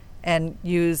alive and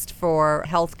used for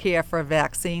health care for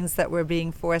vaccines that we're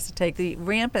being forced to take. The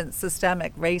rampant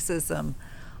systemic racism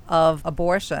of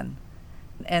abortion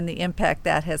and the impact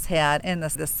that has had, and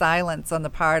the silence on the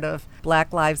part of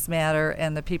Black Lives Matter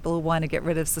and the people who want to get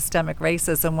rid of systemic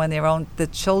racism when the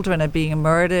children are being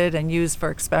murdered and used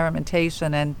for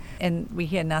experimentation, and we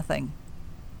hear nothing.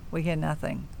 We hear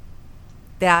nothing.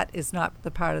 That is not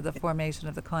the part of the formation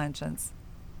of the conscience.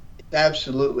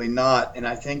 Absolutely not. And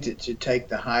I think that to take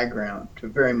the high ground, to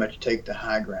very much take the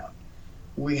high ground,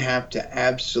 we have to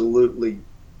absolutely,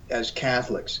 as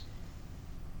Catholics,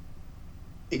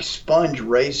 expunge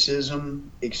racism,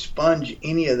 expunge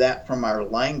any of that from our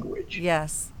language.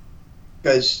 Yes.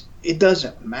 Because it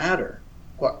doesn't matter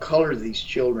what color these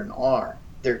children are.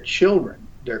 They're children,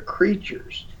 they're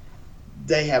creatures,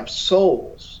 they have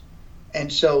souls.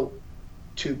 And so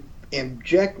to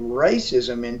inject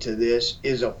racism into this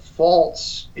is a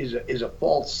false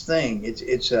thing.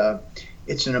 It's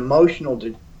an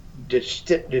emotional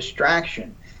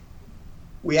distraction.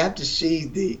 We have to see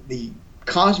the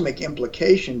cosmic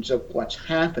implications of what's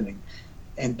happening,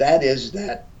 and that is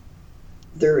that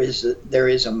there is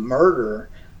a murder,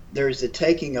 there is the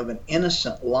taking of an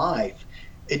innocent life.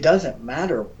 It doesn't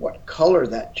matter what color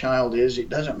that child is, it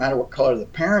doesn't matter what color the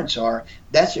parents are.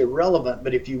 That's irrelevant.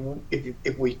 But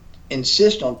if we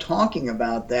insist on talking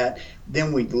about that,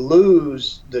 then we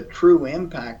lose the true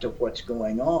impact of what's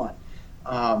going on.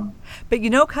 But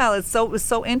Kyle, it was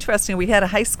so interesting. We had a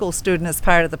high school student as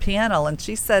part of the panel, and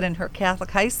she said in her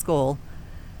Catholic high school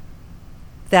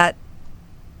that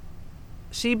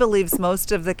she believes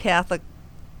most of the Catholic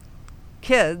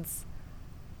kids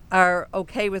are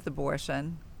okay with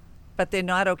abortion, but they're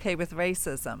not okay with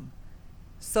racism.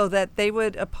 So that they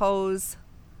would oppose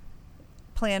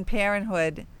Planned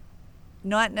Parenthood,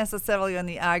 not necessarily on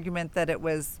the argument that it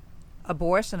was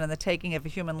abortion and the taking of a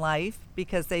human life,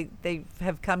 because they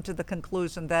have come to the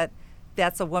conclusion that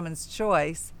that's a woman's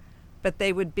choice, but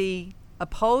they would be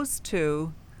opposed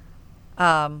to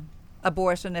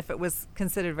abortion if it was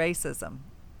considered racism.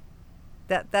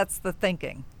 That's the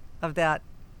thinking of that,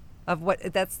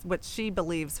 that's what she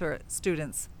believes her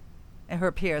students and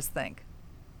her peers think.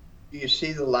 Do you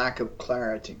see the lack of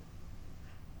clarity?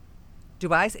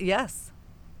 Do I? Yes.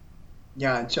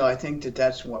 Yeah, and so I think that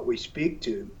that's what we speak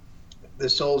to. The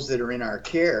souls that are in our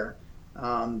care,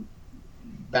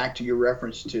 back to your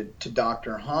reference to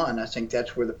Dr. Hahn, I think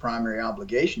that's where the primary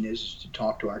obligation is to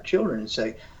talk to our children and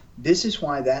say, this is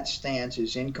why that stance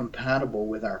is incompatible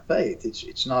with our faith.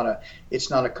 It's not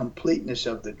a completeness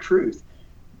of the truth.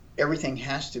 Everything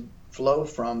has to flow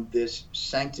from this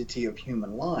sanctity of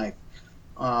human life.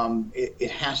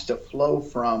 It has to flow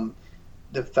from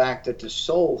the fact that the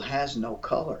soul has no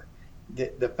color.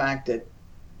 The fact that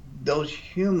those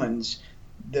humans,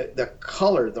 the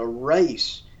color, the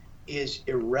race is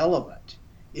irrelevant.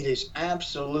 It is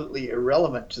absolutely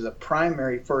irrelevant to the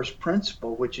primary first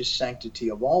principle, which is sanctity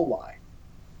of all life.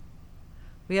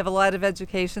 We have a lot of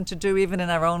education to do, even in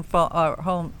our own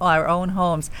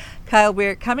homes. Kyle,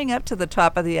 we're coming up to the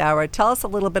top of the hour. Tell us a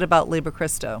little bit about Liber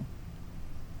Christo.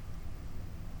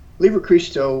 Liber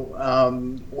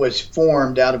Christo was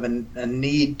formed out of a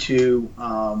need to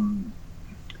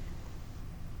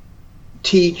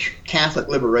teach Catholic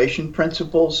liberation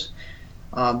principles.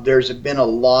 There's been a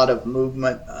lot of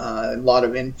movement, a lot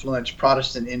of influence,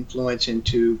 Protestant influence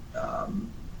into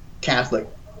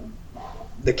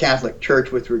the Catholic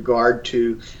Church with regard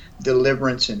to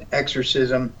deliverance and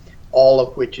exorcism, all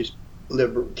of which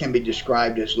can be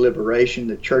described as liberation.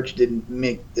 The Church didn't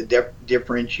make the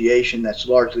differentiation. That's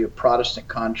largely a Protestant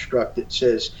construct that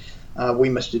says we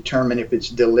must determine if it's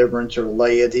deliverance or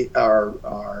laity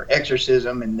or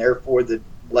exorcism, and therefore the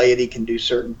laity can do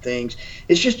certain things.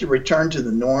 It's just a return to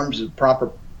the norms of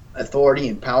proper authority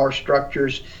and power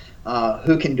structures.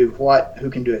 Who can do what? Who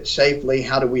can do it safely?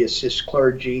 How do we assist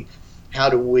clergy? How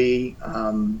do we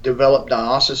develop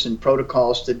diocesan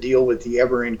protocols to deal with the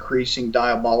ever-increasing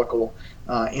diabolical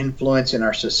influence in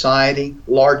our society,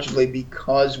 largely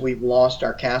because we've lost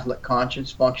our Catholic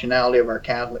conscience, functionality of our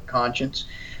Catholic conscience.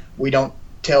 We don't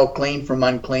tell clean from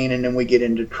unclean, and then we get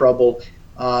into trouble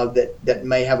that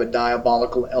may have a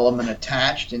diabolical element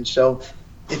attached. And so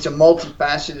It's a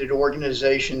multifaceted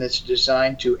organization that's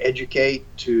designed to educate,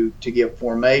 to give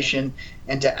formation,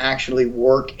 and to actually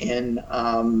work in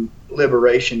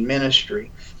liberation ministry.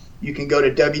 You can go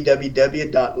to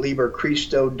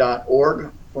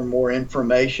www.libercristo.org for more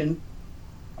information.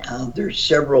 There's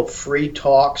several free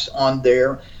talks on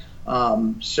there,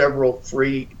 several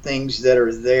free things that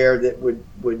are there that would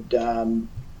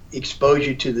expose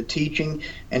you to the teaching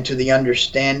and to the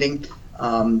understanding.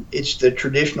 It's the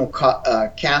traditional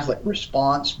Catholic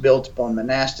response built upon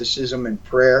monasticism and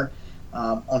prayer,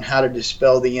 on how to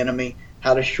dispel the enemy,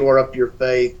 how to shore up your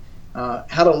faith,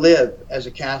 how to live as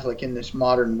a Catholic in this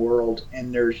modern world.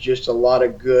 And there's just a lot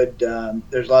of good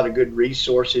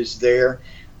resources there.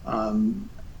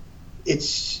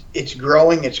 It's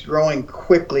growing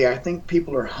quickly. I think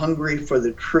people are hungry for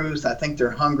the truth. I think they're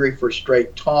hungry for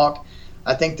straight talk.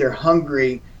 I think they're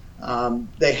hungry.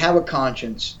 They have a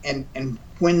conscience, and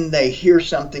when they hear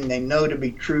something they know to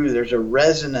be true, there's a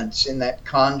resonance in that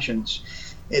conscience.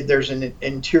 There's an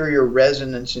interior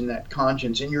resonance in that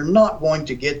conscience, and you're not going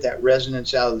to get that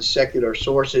resonance out of the secular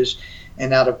sources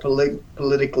and out of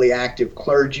politically active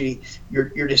clergy.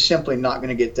 You're just simply not going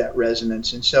to get that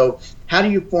resonance. And so how do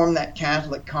you form that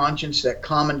Catholic conscience, that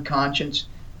common conscience?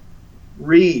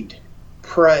 Read,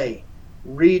 pray,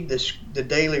 read the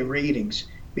daily readings,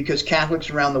 because Catholics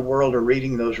around the world are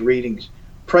reading those readings.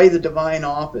 Pray the divine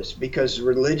office, because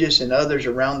religious and others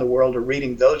around the world are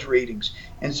reading those readings.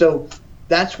 And so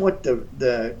that's what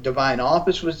the divine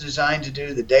office was designed to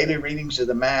do, the daily readings of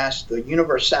the Mass, the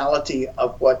universality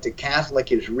of what the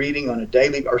Catholic is reading on a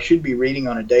daily, or should be reading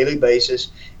on a daily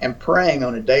basis, and praying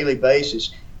on a daily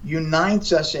basis,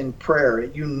 unites us in prayer.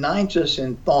 It unites us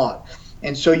in thought.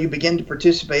 And so you begin to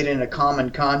participate in a common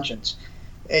conscience.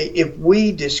 If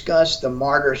we discuss the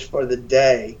martyrs for the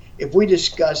day, if we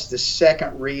discuss the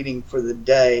second reading for the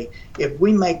day, if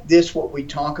we make this what we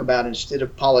talk about instead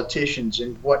of politicians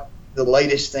and what the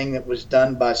latest thing that was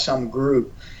done by some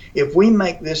group, if we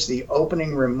make this the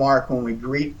opening remark when we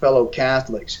greet fellow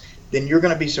Catholics, then you're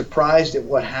going to be surprised at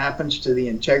what happens to the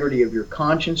integrity of your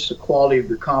conscience, the quality of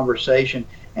your conversation,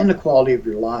 and the quality of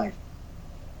your life.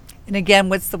 And again,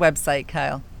 what's the website,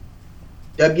 Kyle?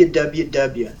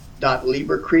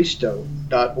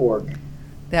 www.libercristo.org.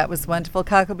 That was wonderful.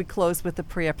 Kyle, could we close with a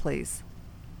prayer, please?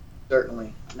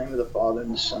 Certainly. In the name of the Father,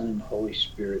 and the Son, and the Holy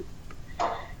Spirit.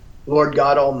 Lord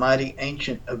God Almighty,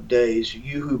 Ancient of Days,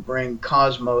 you who bring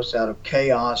cosmos out of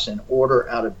chaos and order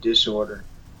out of disorder,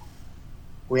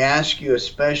 we ask you,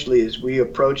 especially as we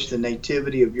approach the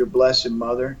nativity of your Blessed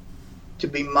Mother, to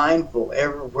be mindful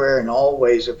everywhere and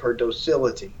always of her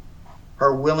docility,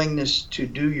 her willingness to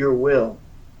do your will,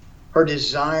 her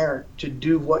desire to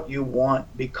do what you want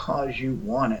because you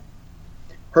want it,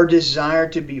 her desire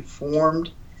to be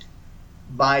formed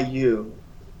by you.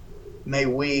 May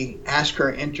we ask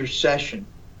her intercession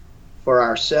for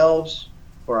ourselves,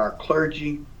 for our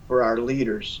clergy, for our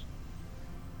leaders.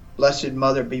 Blessed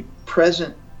Mother, be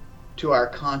present to our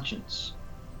conscience.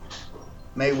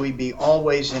 May we be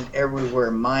always and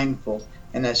everywhere mindful.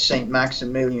 And as St.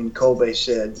 Maximilian Kolbe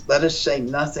said, let us say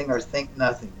nothing or think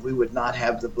nothing we would not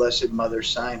have the Blessed Mother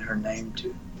sign her name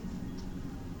to.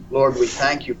 Lord, we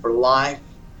thank you for life.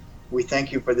 We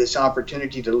thank you for this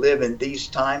opportunity to live in these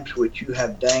times which you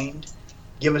have deigned.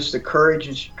 Give us the courage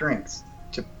and strength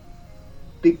to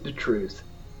speak the truth,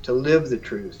 to live the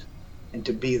truth, and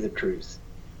to be the truth.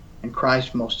 In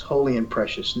Christ's most holy and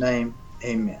precious name,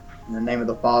 amen. In the name of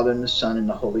the Father, and the Son, and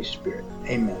the Holy Spirit,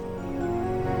 amen.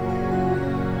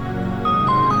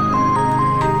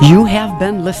 You have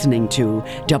been listening to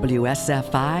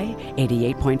WSFI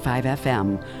 88.5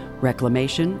 FM,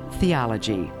 Reclamation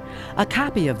Theology. A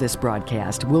copy of this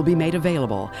broadcast will be made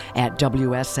available at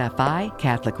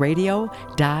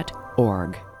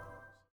WSFICatholicradio.org.